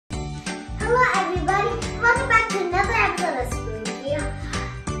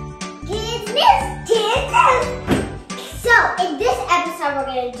Newz did. So in this episode we're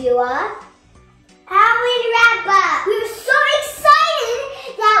gonna do a Halloween wrap-up. We were so excited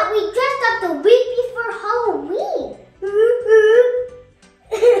that we dressed up the week before Halloween.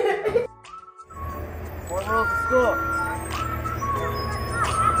 Four rules of school.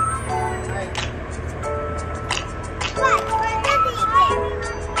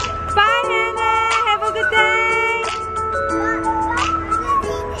 Bye, Hannah. Have a good day.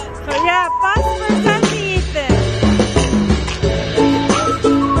 So yeah, pause for Sunday, Ethan.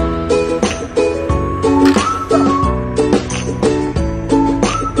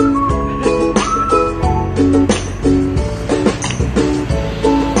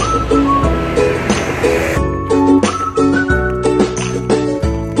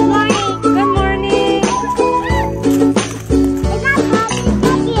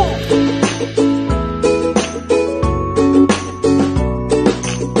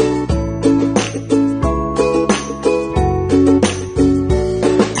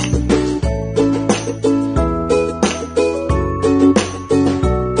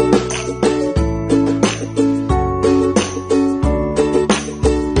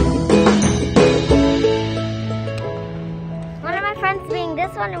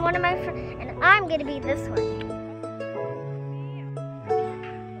 This one and one of my friends, and I'm gonna be this one.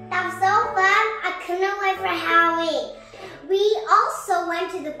 That was so fun. I couldn't wait for Halloween. We also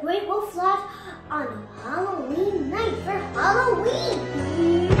went to the Great Wolf Lodge on Halloween night for Halloween.